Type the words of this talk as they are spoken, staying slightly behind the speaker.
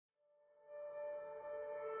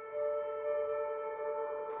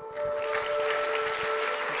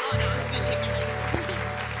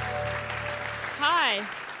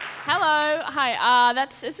Hi.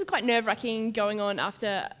 This is quite nerve-wracking going on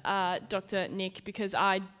after Dr. Nick, because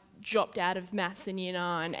I dropped out of maths in Year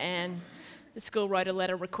 9 and the school wrote a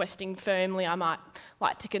letter requesting firmly I might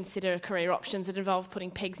like to consider career options that involve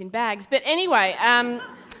putting pegs in bags. But anyway,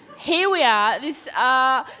 here we are. This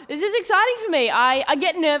is exciting for me. I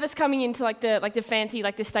get nervous coming into the fancy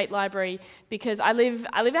the state library, because I live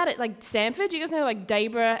out at Sanford. Do you guys know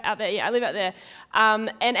Debra out there? Yeah, I live out there.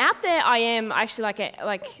 And out there I am actually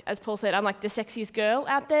as Paul said, I'm the sexiest girl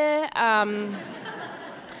out there.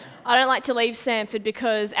 I don't like to leave Sanford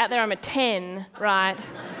because out there I'm a 10, right?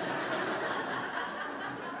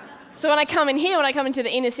 So when I come in here, when I come into the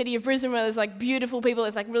inner city of Brisbane, where there's beautiful people,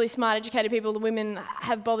 there's really smart, educated people, the women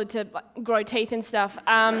have bothered to grow teeth and stuff.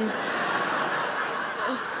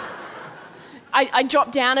 I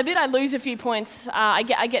drop down a bit, I lose a few points. I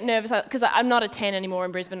get nervous because I'm not a 10 anymore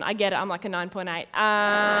in Brisbane. I get it, I'm like a 9.8.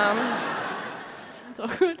 It's all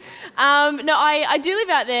good. No, I do live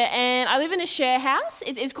out there, and I live in a share house.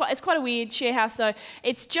 It's quite a weird share house though.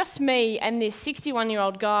 It's just me and this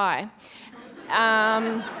 61-year-old guy.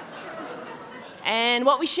 And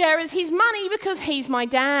what we share is his money, because he's my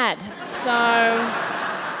dad. So,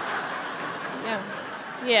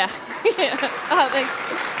 yeah. Oh, thanks.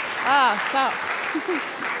 Stop.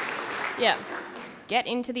 Yeah, get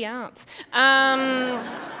into the arts.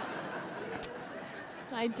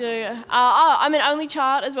 I do. I'm an only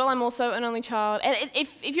child as well. I'm also an only child. And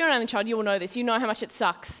if you're an only child, you will know this. You know how much it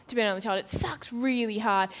sucks to be an only child. It sucks really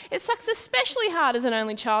hard. It sucks especially hard as an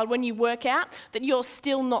only child when you work out that you're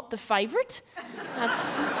still not the favourite.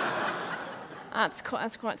 That's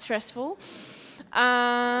quite stressful.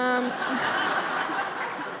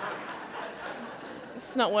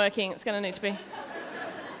 It's not working. It's going to need to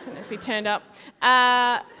be turned up.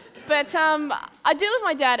 But I do with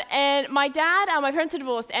my dad, and my parents are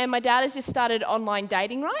divorced, and my dad has just started online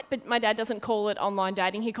dating, right? But my dad doesn't call it online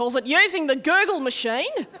dating. He calls it using the Google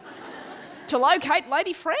machine to locate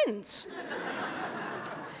lady friends.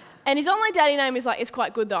 And his online dating name is it's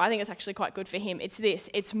quite good though. I think it's actually quite good for him.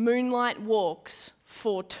 It's Moonlight Walks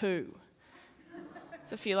for Two.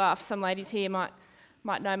 It's a few laughs. Some ladies here might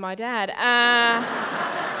know my dad.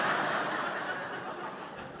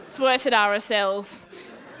 It's worse at RSLs.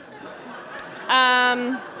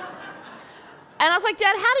 And I was like,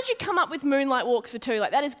 Dad, how did you come up with Moonlight Walks for Two?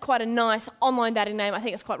 That is quite a nice online dating name. I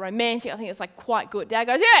think it's quite romantic. I think it's quite good. Dad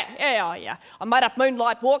goes, yeah. I made up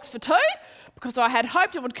Moonlight Walks for Two because I had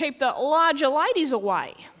hoped it would keep the larger ladies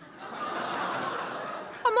away.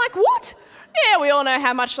 I'm like, what? Yeah, we all know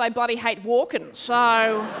how much they bloody hate walking,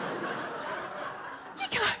 so...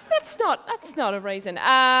 That's not a reason.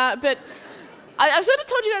 But... I sort of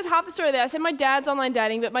told you guys half the story there. I said my dad's online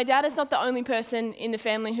dating, but my dad is not the only person in the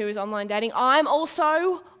family who is online dating. I'm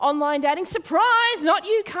also online dating. Surprise! Not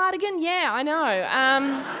you, Cardigan. Yeah, I know.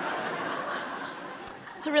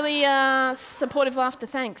 It's a really supportive laughter,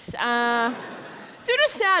 thanks. It's a bit of a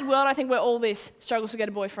sad world, I think, where all this struggles to get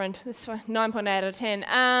a boyfriend. It's 9.8 out of 10.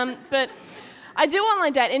 But I do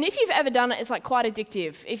online date, and if you've ever done it, it's quite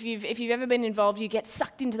addictive. If you've ever been involved, you get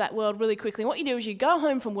sucked into that world really quickly. And what you do is you go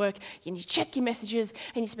home from work and you check your messages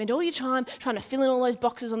and you spend all your time trying to fill in all those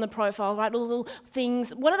boxes on the profile, right? All the little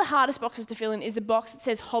things. One of the hardest boxes to fill in is the box that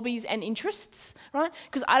says hobbies and interests, right?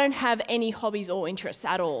 Because I don't have any hobbies or interests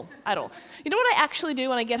at all. You know what I actually do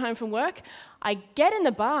when I get home from work? I get in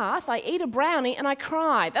the bath, I eat a brownie, and I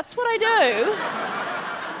cry. That's what I do.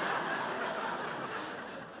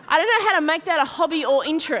 I don't know how to make that a hobby or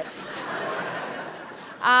interest.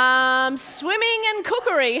 Swimming and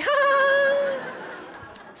cookery.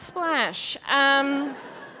 Splash.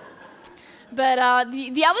 But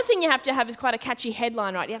the other thing you have to have is quite a catchy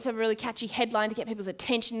headline, right? You have to have a really catchy headline to get people's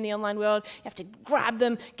attention in the online world. You have to grab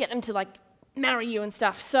them, get them to marry you and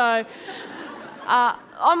stuff. So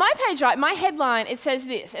on my page, right, my headline, it says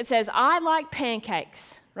this. It says, I like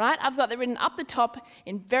pancakes. Right? I've got that written up the top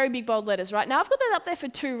in very big bold letters, right? Now, I've got that up there for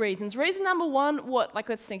two reasons. Reason number one,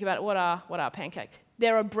 let's think about it. What are pancakes?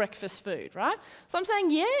 They're a breakfast food, right? So I'm saying,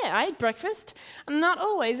 yeah, I eat breakfast. I'm not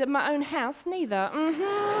always at my own house, neither.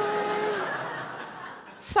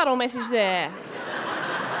 Subtle message there.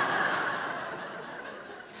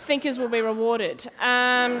 Thinkers will be rewarded.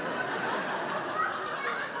 And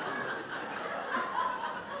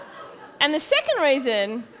the second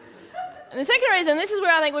reason, this is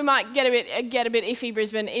where I think we might get a bit iffy,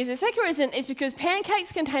 Brisbane, is the second reason is because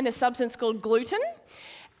pancakes contain a substance called gluten,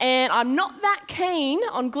 and I'm not that keen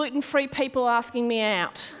on gluten-free people asking me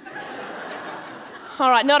out. All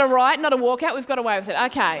right, not a walkout, we've got away with it.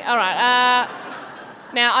 Okay, all right.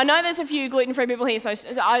 Now, I know there's a few gluten-free people here, so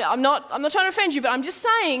I'm not trying to offend you, but I'm just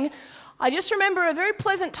saying I just remember a very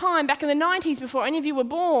pleasant time back in the 90s before any of you were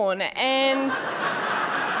born, and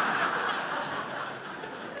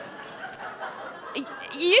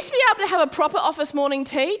you used to be able to have a proper office morning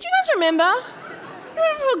tea. Do you guys remember?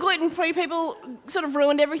 Remember before gluten-free people sort of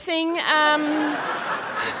ruined everything? Like,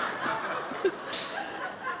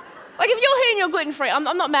 if you're here and you're gluten-free, I'm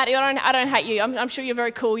not mad at you. I don't hate you. I'm sure you're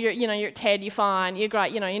very cool. You're at TED. You're fine. You're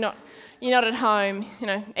great. You're not at home.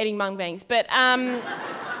 Eating mung beans. But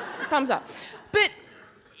thumbs up. But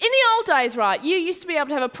in the old days, right, you used to be able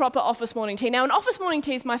to have a proper office morning tea. Now, an office morning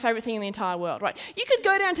tea is my favourite thing in the entire world, right? You could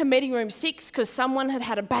go down to meeting room 6 because someone had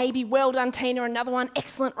had a baby. Well done, Tina. Another one.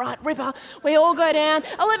 Excellent, right, ripper. We all go down.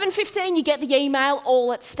 11:15, you get the email,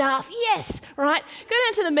 all at staff. Yes, right? Go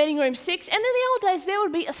down to the meeting room 6, and in the old days, there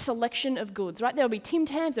would be a selection of goods, right? There would be Tim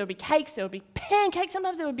Tams, there would be cakes, there would be pancakes,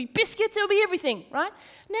 sometimes there would be biscuits, there would be everything, right?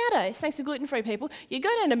 Nowadays, thanks to gluten-free people, you go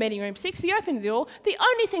down to meeting room 6, you open the door, the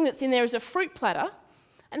only thing that's in there is a fruit platter,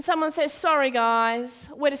 and someone says, sorry guys,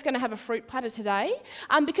 we're just going to have a fruit platter today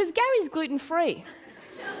because Gary's gluten-free.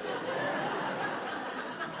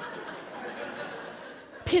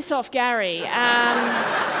 Piss off, Gary.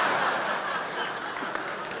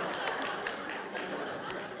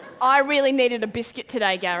 I really needed a biscuit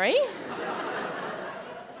today, Gary.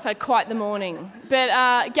 I've had quite the morning.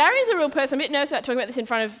 But Gary's a real person. I'm a bit nervous about talking about this in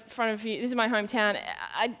front of you. This is my hometown.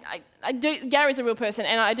 Gary's a real person,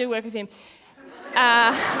 and I do work with him.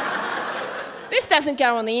 This doesn't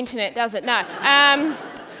go on the internet, does it? No. And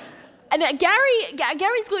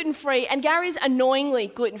Gary's gluten-free, and Gary's annoyingly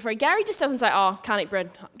gluten-free. Gary just doesn't say, oh, can't eat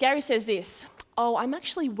bread. Gary says this, oh, I'm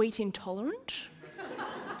actually wheat intolerant.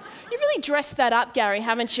 You've really dressed that up, Gary,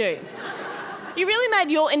 haven't you? You really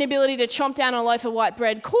made your inability to chomp down a loaf of white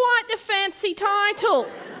bread quite the fancy title.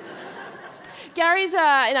 Gary's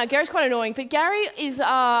quite annoying, but Gary is,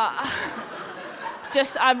 I've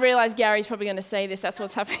realised Gary's probably going to see this. That's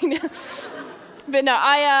what's happening now. But no,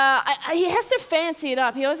 he has to fancy it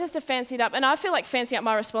up. He always has to fancy it up. And I feel like fancying up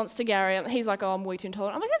my response to Gary. He's like, oh, I'm wheat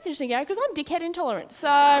intolerant. I'm like, that's interesting, Gary, because I'm dickhead intolerant. So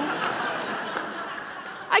I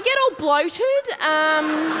get all bloated.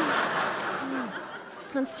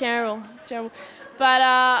 That's terrible. It's terrible. But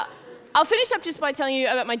I'll finish up just by telling you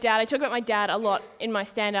about my dad. I talk about my dad a lot in my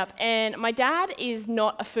stand-up, and my dad is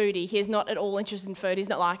not a foodie. He is not at all interested in food. He's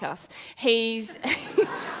not like us. He's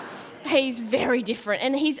very different.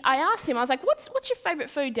 And I asked him, I was like, what's your favourite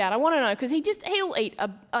food, Dad? I want to know, because he'll eat a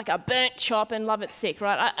burnt chop and love it sick,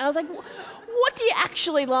 right? And I was like, what do you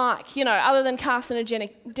actually like, other than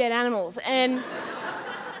carcinogenic dead animals? And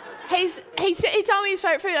he told me his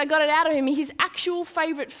favourite food. I got it out of him. His actual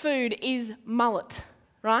favourite food is mullet,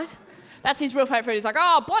 right? That's his real favourite food. He's like,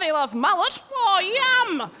 oh, bloody love mullet. Oh,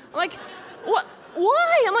 yum. I'm like, what?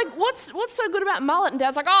 Why? I'm like, what's so good about mullet? And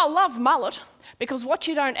Dad's like, oh, I love mullet because what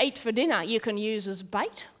you don't eat for dinner, you can use as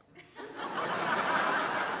bait.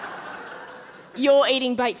 You're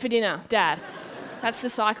eating bait for dinner, Dad. That's the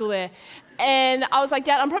cycle there. And I was like,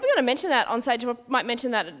 Dad, I'm probably going to mention that on stage. I might mention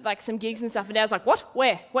that at like some gigs and stuff. And Dad's like, what?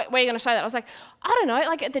 Where are you going to say that? I was like, I don't know.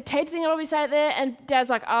 Like at the TED thing, I'll probably say it there. And Dad's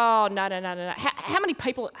like, oh, no. How many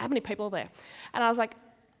people are there? And I was like,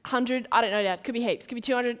 100, I don't know, Dad. Could be heaps. Could be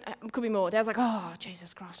 200. Could be more. Dad's like, oh,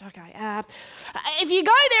 Jesus Christ. Okay. If you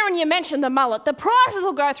go there and you mention the mullet, the prices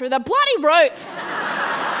will go through the bloody roof.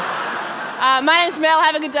 My name's Mel.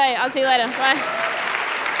 Have a good day. I'll see you later. Bye.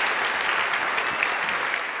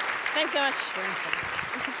 Thanks so much.